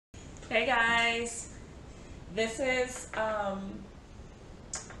Hey guys, this is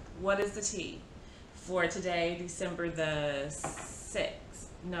what is the tea for today, December the 6th?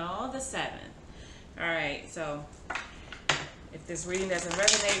 No, the 7th. All right, so if this reading doesn't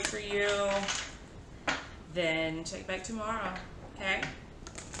resonate for you, then check back tomorrow, okay?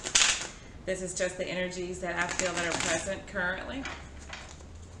 This is just the energies that I feel that are present currently.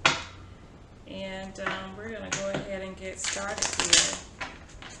 And we're going to go ahead and get started here.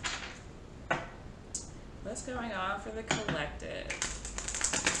 What's going on for the collective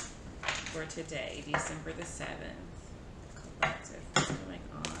for today, December the 7th? Collective, what's going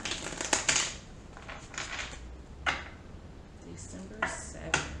on? December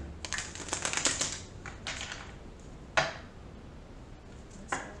 7th.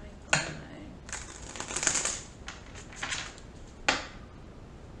 What's going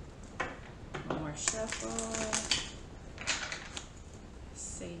on? One more shuffle. Let's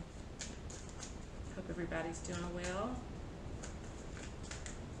see. Hope everybody's doing well.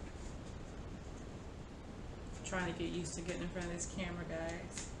 Trying to get used to getting in front of this camera,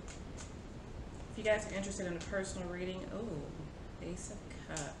 guys. If you guys are interested in a personal reading, oh, Ace of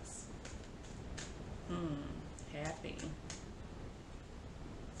Cups. Happy. I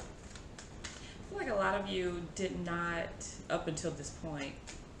feel like a lot of you did not, up until this point,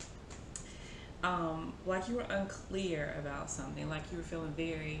 like you were unclear about something, like you were feeling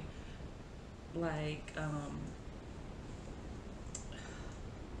very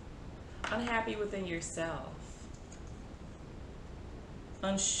unhappy within yourself,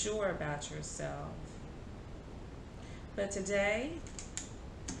 unsure about yourself. But today,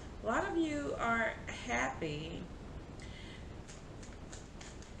 a lot of you are happy.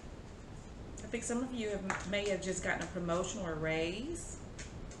 I think some of you may have just gotten a promotion or a raise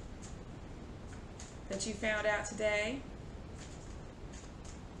that you found out today.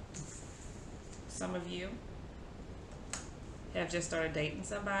 Some of you have just started dating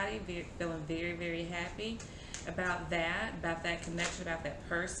somebody, feeling very, very happy about that connection, about that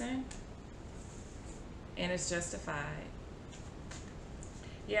person, and it's justified.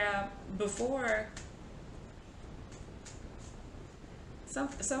 Yeah, before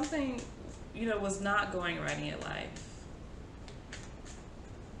something, was not going right in your life.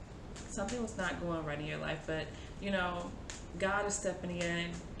 Something was not going right in your life, but God is stepping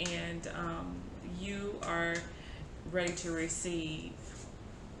in, and you are ready to receive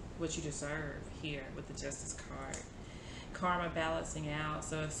what you deserve here with the Justice card. Karma balancing out.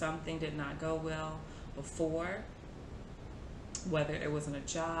 So if something did not go well before, whether it was in a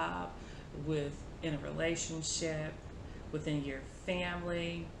job, in a relationship, within your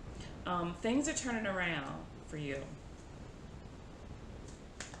family, things are turning around for you.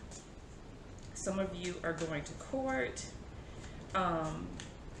 Some of you are going to court,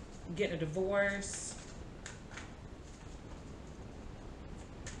 getting a divorce.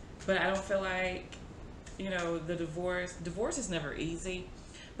 But I don't feel like, the divorce is never easy.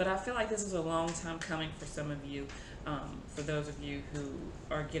 But I feel like this is a long time coming for some of you. For those of you who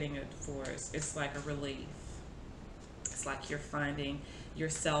are getting a divorce, it's like a relief. It's like you're finding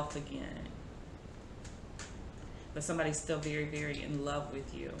yourself again. But somebody's still very, very in love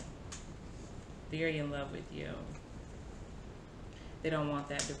with you. Very in love with you. They don't want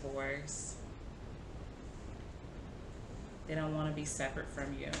that divorce. They don't want to be separate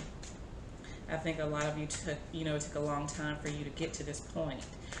from you. I think a lot of you took, it took a long time for you to get to this point.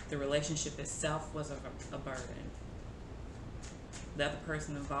 The relationship itself was a burden. The other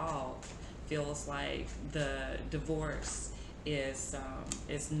person involved feels like the divorce is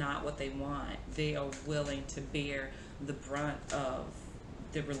not what they want. They are willing to bear the brunt of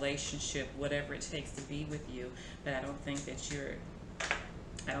the relationship, whatever it takes to be with you. But I don't think that you're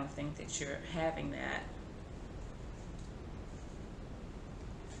having that.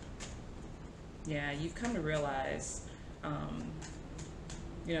 Yeah, you've come to realize,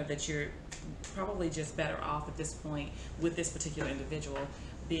 that you're probably just better off at this point with this particular individual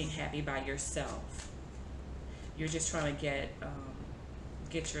being happy by yourself. You're just trying to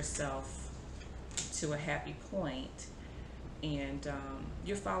get yourself to a happy point, and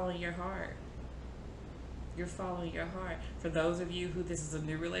you're following your heart. You're following your heart. For those of you who this is a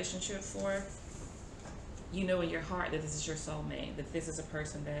new relationship for, you know in your heart that this is your soulmate, that this is a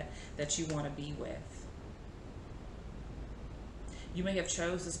person that you want to be with. You may have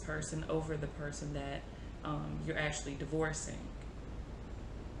chose this person over the person that you're actually divorcing.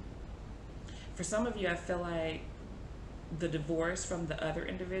 For some of you, I feel like the divorce from the other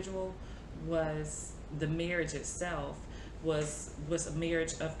individual was, the marriage itself was a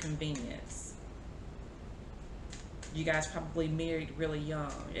marriage of convenience. You guys probably married really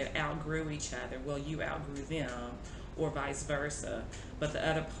young and outgrew each other. Well, you outgrew them, or vice versa. But the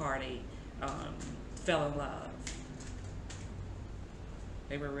other party um, fell in love.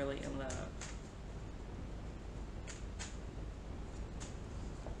 They were really in love.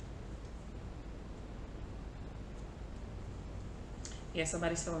 Yeah,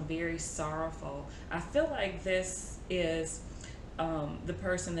 somebody's feeling very sorrowful. I feel like this is the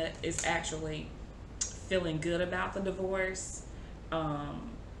person that is actually feeling good about the divorce. Um,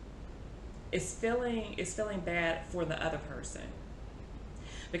 is feeling bad for the other person,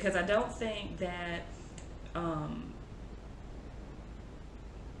 because um,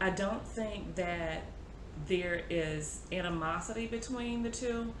 I don't think that there is animosity between the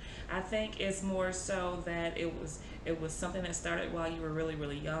two. I think it's more so that it was something that started while you were really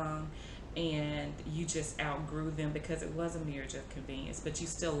really young, and you just outgrew them because it was a marriage of convenience, but you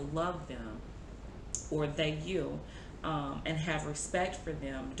still love them, or they you, and have respect for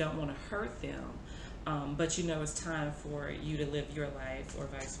them, don't want to hurt them, but you know it's time for you to live your life, or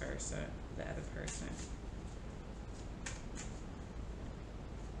vice versa, the other person.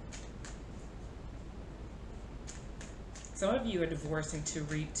 Some of you are divorcing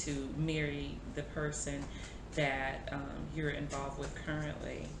to marry the person that you're involved with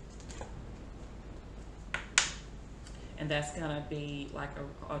currently, and that's gonna be like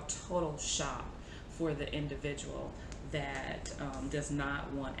a total shock for the individual that does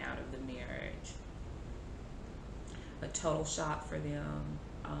not want out of the marriage. A total shock for them,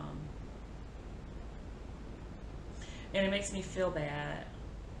 um, and it makes me feel bad.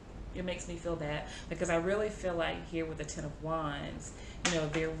 It makes me feel bad because I really feel like here with the Ten of Wands,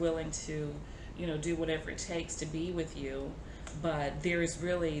 they're willing to, do whatever it takes to be with you, but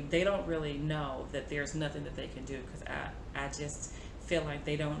they don't really know that there's nothing that they can do, because I just feel like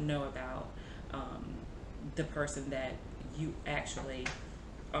they don't know about the person that you actually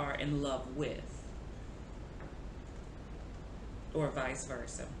are in love with, or vice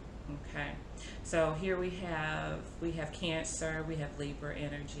versa. Okay, so here we have Cancer, we have Libra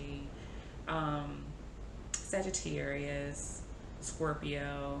energy, Sagittarius,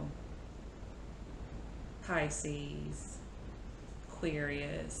 Scorpio, Pisces,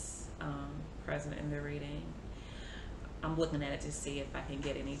 Aquarius, present in the reading. I'm looking at it to see if I can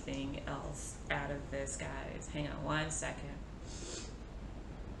get anything else out of this, guys. Hang on one second.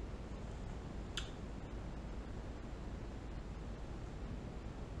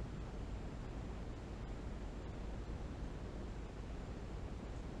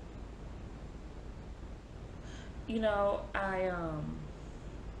 I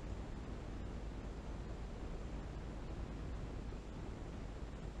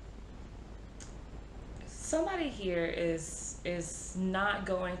somebody here is not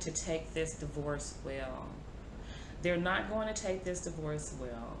going to take this divorce well. They're not going to take this divorce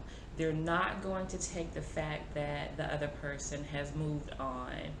well. They're not going to take the fact that the other person has moved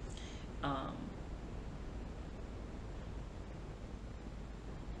on. Um,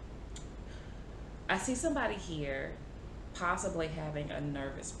 I see somebody here possibly having a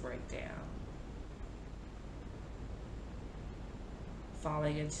nervous breakdown,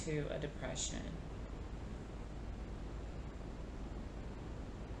 falling into a depression.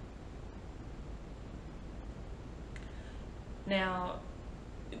 Now,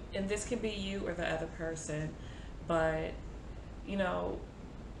 and this can be you or the other person, but you know,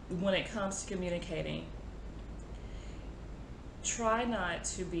 when it comes to communicating, try not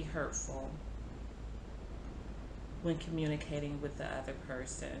to be hurtful when communicating with the other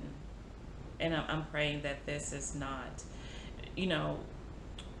person. And I'm praying that this is not, you know,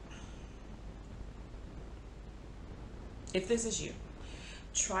 if this is you,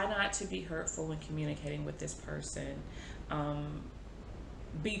 try not to be hurtful when communicating with this person.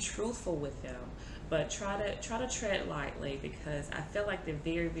 Be truthful with them, but try to tread lightly, because I feel like they're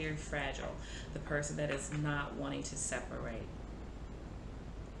very, very fragile, the person that is not wanting to separate.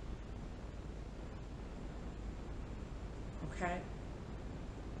 Okay,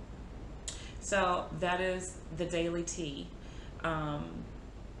 so that is the daily tea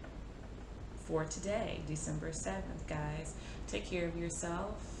for today, December 7th, guys. Take care of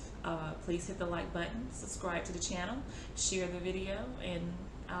yourself. Please hit the like button, subscribe to the channel, share the video, and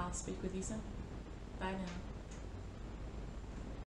I'll speak with you soon. Bye now.